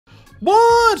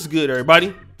What's good,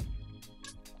 everybody?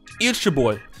 It's your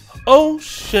boy,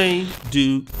 O'Shane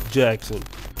Duke Jackson,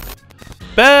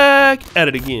 back at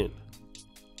it again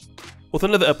with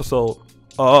another episode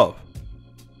of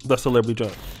The Celebrity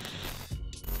Junk.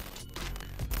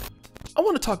 I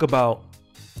want to talk about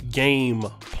game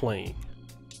playing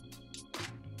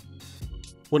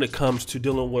when it comes to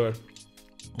dealing with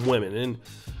women. And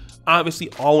obviously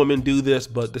all women do this,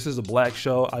 but this is a black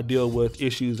show. I deal with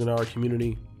issues in our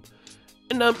community.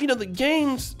 And the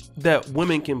games that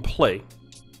women can play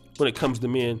when it comes to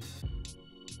men,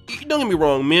 don't get me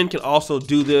wrong, men can also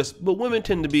do this, but women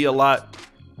tend to be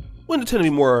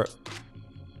more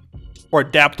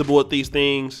adaptable at these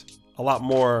things, a lot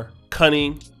more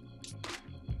cunning,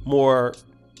 they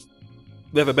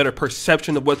have a better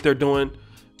perception of what they're doing.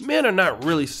 Men are not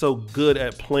really so good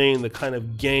at playing the kind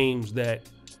of games that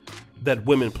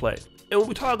women play. And when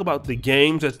we talk about the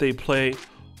games that they play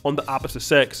on the opposite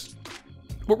sex,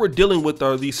 what we're dealing with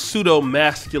are these pseudo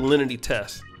masculinity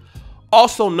tests,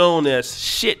 also known as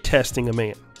shit testing a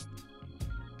man.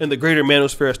 And the greater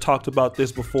manosphere has talked about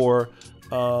this before.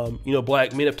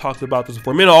 Black men have talked about this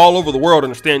before. Men all over the world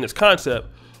understand this concept,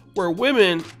 where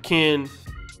women can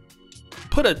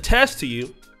put a test to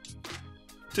you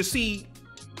to see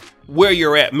where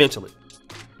you're at mentally,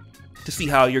 to see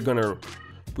how you're going to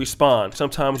respond.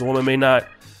 Sometimes a woman may not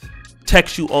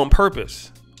text you on purpose,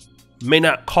 may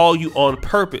not call you on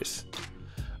purpose,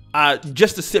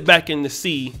 just to sit back and to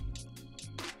see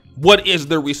what is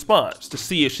the response, to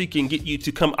see if she can get you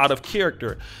to come out of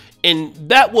character. And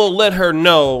that will let her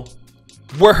know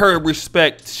where her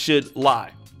respect should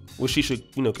lie, where she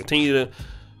should, continue to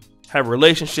have a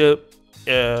relationship,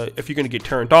 if you're going to get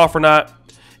turned off or not.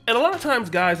 And a lot of times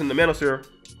guys in the manosphere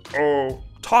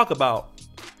talk about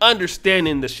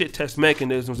understanding the shit test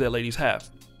mechanisms that ladies have.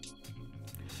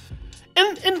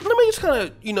 And let me just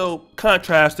kind of,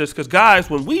 contrast this, because guys,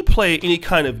 when we play any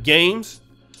kind of games,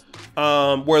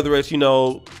 whether it's,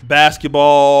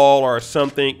 basketball or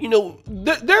something,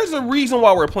 there's a reason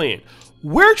why we're playing.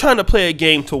 We're trying to play a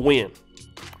game to win,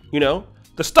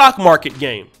 the stock market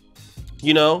game,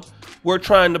 we're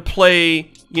trying to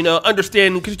play,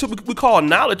 understanding, because we call a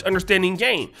knowledge understanding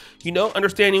game,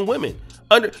 understanding women.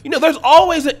 There's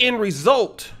always an end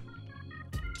result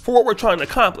for what we're trying to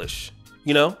accomplish,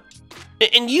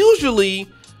 and usually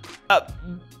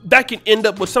that can end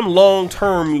up with some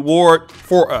long-term reward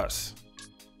for us.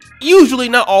 Usually,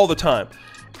 not all the time.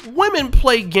 Women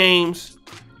play games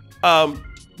out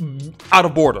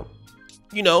of boredom.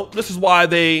 This is why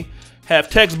they have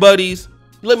text buddies.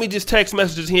 Let me just text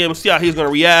messages him, see how he's going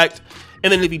to react.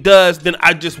 And then if he does, then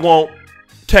I just won't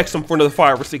text him for another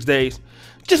 5 or 6 days.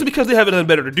 Just because they have nothing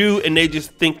better to do and they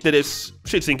just think that it's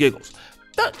shits and giggles.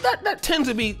 That tends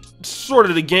to be sort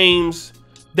of the games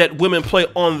that women play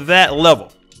on that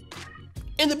level.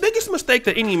 And the biggest mistake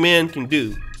that any man can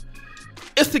do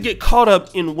is to get caught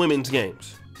up in women's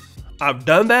games. I've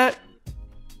done that.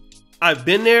 I've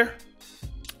been there.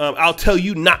 I'll tell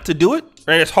you not to do it.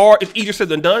 And it's hard. It's easier said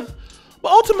than done.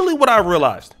 But ultimately what I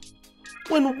realized,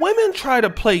 when women try to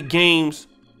play games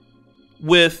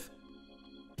with,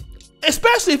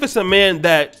 especially if it's a man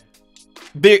that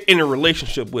they're in a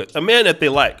relationship with, a man that they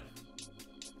like,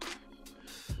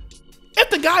 if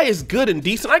the guy is good and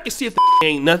decent, I can see if the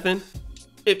ain't nothing,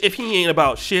 if he ain't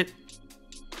about shit,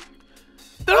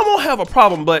 then I won't have a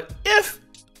problem. But if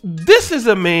this is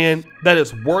a man that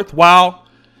is worthwhile,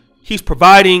 he's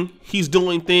providing, he's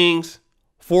doing things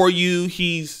for you,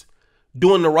 he's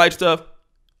doing the right stuff,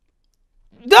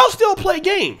 they'll still play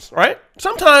games, right?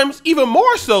 Sometimes even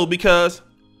more so because,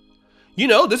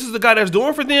 this is the guy that's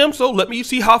doing for them, so let me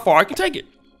see how far I can take it.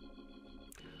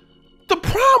 The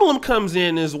problem comes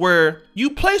in is where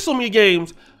you play so many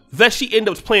games that she ends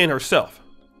up playing herself.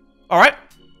 All right?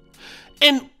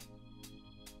 And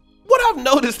what I've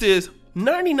noticed is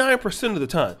 99% of the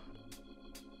time,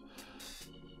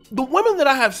 the women that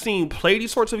I have seen play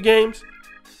these sorts of games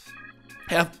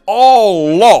have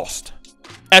all lost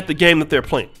at the game that they're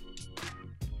playing.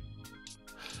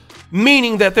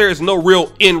 Meaning that there is no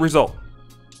real end result.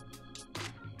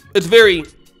 It's very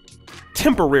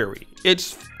temporary.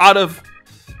 It's out of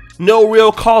no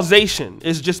real causation.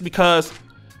 It's just because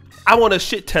I want to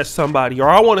shit test somebody, or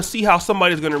I want to see how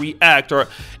somebody's going to react. And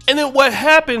then what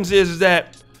happens is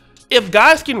that if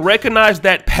guys can recognize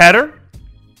that pattern,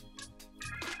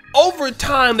 over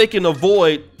time they can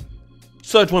avoid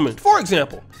such women. For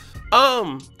example,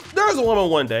 there was a woman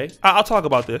one day, I'll talk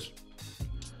about this.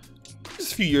 This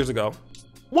is a few years ago.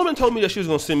 Woman told me that she was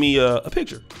going to send me a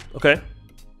picture. Okay.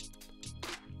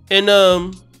 And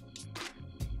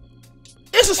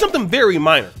this is something very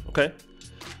minor. Okay.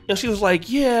 And she was like,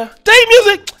 yeah, date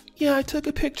music. Yeah, I took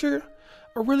a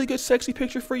really good sexy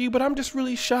picture for you, but I'm just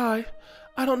really shy.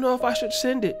 I don't know if I should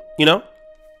send it, you know?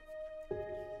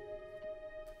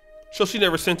 So she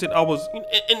never sent it.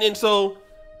 And so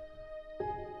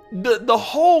the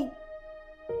whole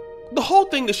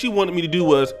thing that she wanted me to do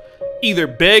was either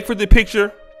beg for the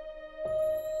picture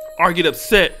or get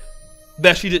upset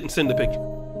that she didn't send the picture.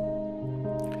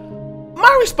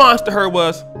 My response to her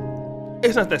was,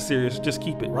 it's not that serious, just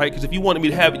keep it, right? Because if you wanted me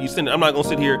to have it, you send it. I'm not gonna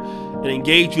sit here and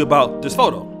engage you about this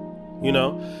photo, you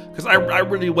know? Because I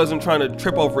really wasn't trying to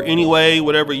trip over anyway,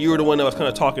 whatever. You were the one that was kind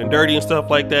of talking dirty and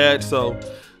stuff like that. So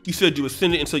you said you would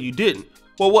send it until you didn't.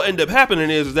 Well, what ended up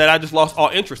happening is that I just lost all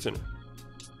interest in her.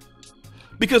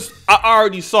 Because I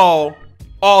already saw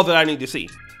all that I need to see.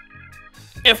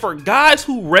 And for guys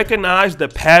who recognize the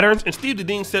patterns, and Steve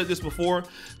Dean said this before,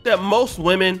 that most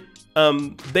women,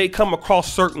 they come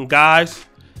across certain guys,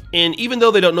 and even though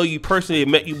they don't know you personally,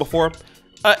 they met you before,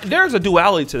 there's a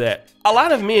duality to that. A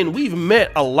lot of men, we've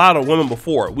met a lot of women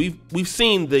before. We've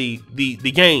seen the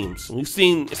games. We've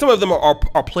seen some of them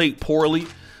are played poorly.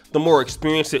 The more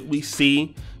experience that we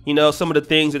see, you know, some of the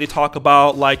things that they talk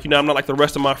about, like, you know, I'm not like the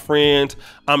rest of my friends.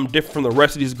 I'm different from the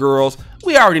rest of these girls.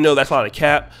 We already know that's a lot of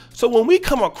cap. So when we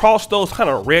come across those kind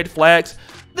of red flags,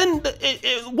 then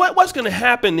what's going to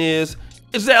happen is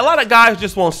that a lot of guys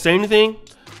just won't say anything.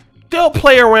 They'll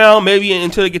play around maybe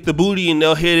until they get the booty and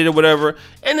they'll hit it or whatever,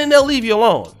 and then they'll leave you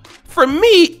alone. For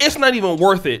me, it's not even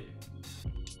worth it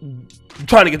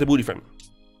trying to get the booty from you.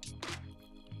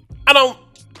 I don't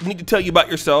need to tell you about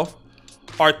yourself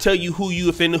or tell you who you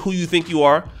offended, who you think you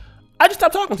are. I just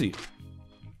stopped talking to you.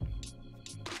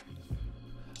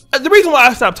 The reason why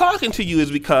I stopped talking to you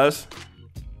is because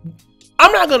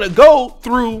I'm not going to go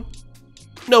through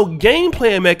no game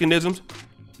plan mechanisms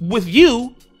with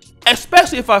you,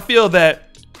 especially if I feel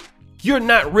that you're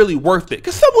not really worth it.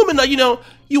 Because some women, you know,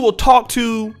 you will talk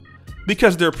to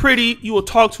because they're pretty. You will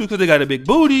talk to because they got a big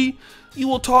booty. You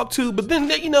will talk to, but then,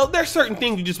 you know, there's certain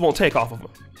things you just won't take off of them.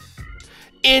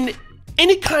 And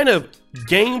any kind of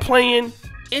game playing,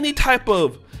 any type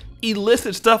of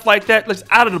illicit stuff like that, that's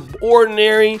out of the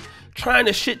ordinary, trying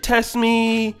to shit test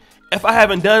me if I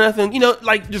haven't done nothing, you know,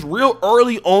 like just real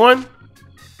early on,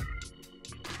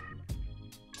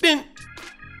 then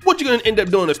what you're gonna end up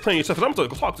doing is playing yourself. I'm gonna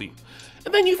talk to you,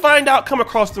 and then you find out, come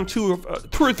across them 2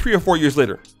 or 3 or 4 years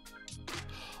later.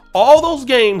 All those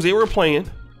games they were playing,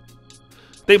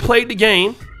 they played the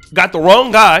game, got the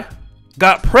wrong guy,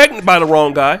 got pregnant by the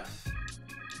wrong guy.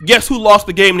 Guess who lost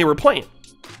the game they were playing?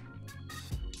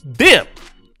 Them.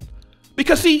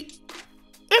 Because see,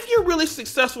 if you're really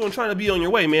successful in trying to be on your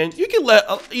way, man, you can let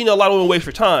you know, a lot of women waste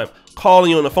your time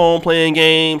calling you on the phone, playing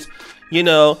games. You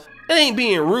know, it ain't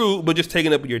being rude, but just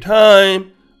taking up your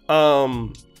time.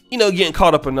 You know, getting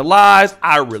caught up in the lies.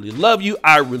 I really love you.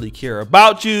 I really care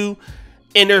about you.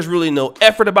 And there's really no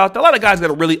effort about that. A lot of guys got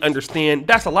to really understand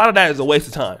a lot of that is a waste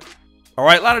of time. All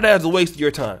right, a lot of that is a waste of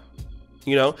your time.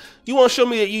 You know, you want to show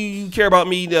me that you care about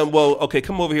me, then, well, okay,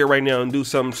 come over here right now and do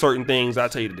some certain things I'll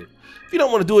tell you to do. If you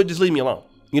don't want to do it, just leave me alone,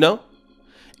 you know?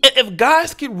 And if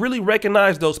guys can really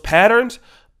recognize those patterns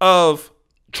of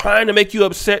trying to make you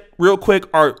upset real quick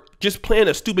or just playing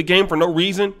a stupid game for no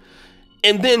reason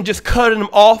and then just cutting them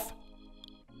off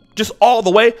just all the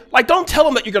way, like, don't tell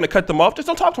them that you're going to cut them off. Just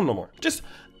don't talk to them no more. Just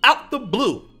out the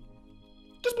blue.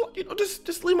 Just, you know,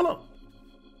 just leave them alone.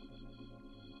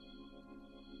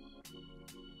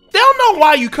 They don't know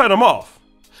why you cut them off.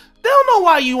 They don't know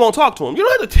why you won't talk to them. You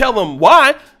don't have to tell them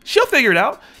why. She'll figure it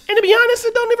out. And to be honest,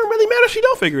 it don't even really matter if she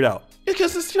don't figure it out.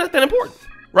 Because it's not that important,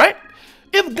 right?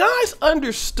 If guys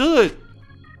understood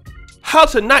how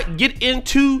to not get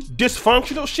into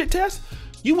dysfunctional shit tests,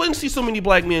 you wouldn't see so many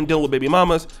black men dealing with baby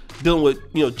mamas, dealing with,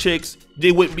 you know, chicks.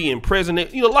 They wouldn't be in prison.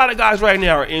 You know, a lot of guys right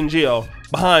now are in jail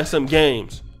behind some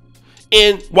games.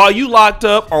 And while you locked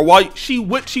up, or while she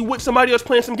with somebody else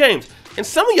playing some games. And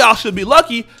some of y'all should be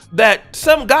lucky that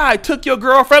some guy took your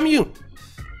girl from you.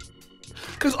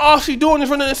 Because all she doing is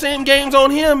running the same games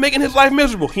on him, making his life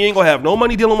miserable. He ain't gonna have no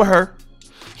money dealing with her.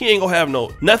 He ain't gonna have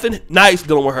nothing nice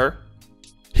dealing with her.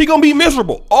 He gonna be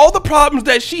miserable. All the problems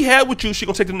that she had with you, she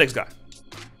gonna take to the next guy.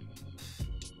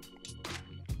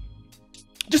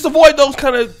 Just avoid those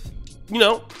kind of, you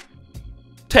know,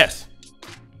 tests.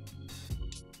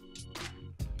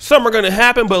 Some are going to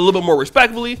happen, but a little bit more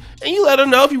respectfully. And you let her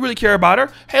know if you really care about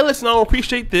her. Hey, listen, I don't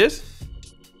appreciate this.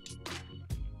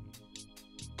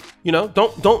 You know,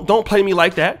 don't play me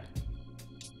like that.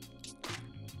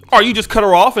 Or you just cut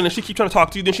her off and then she keep trying to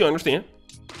talk to you, then she'll understand.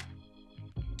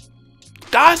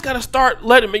 Guys got to start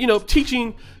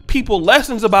teaching people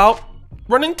lessons about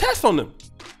running tests on them.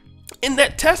 And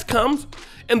that test comes,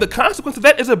 and the consequence of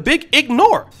that is a big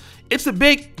ignore. It's a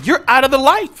big, you're out of the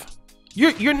life.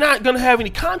 You're not going to have any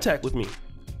contact with me.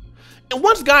 And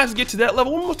once guys get to that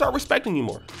level, we're going to start respecting you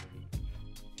more.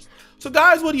 So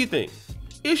guys, what do you think?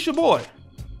 It's your boy,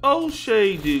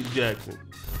 O'Shea Duke Jackson,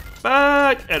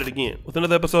 back at it again with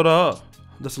another episode of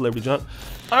The Celebrity Junk.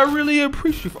 I really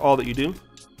appreciate you for all that you do.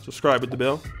 Subscribe, hit the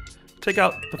bell. Take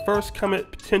out the first comment,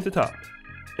 10 to top.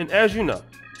 And as you know,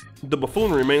 the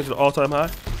buffoonery remains at an all-time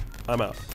high. I'm out.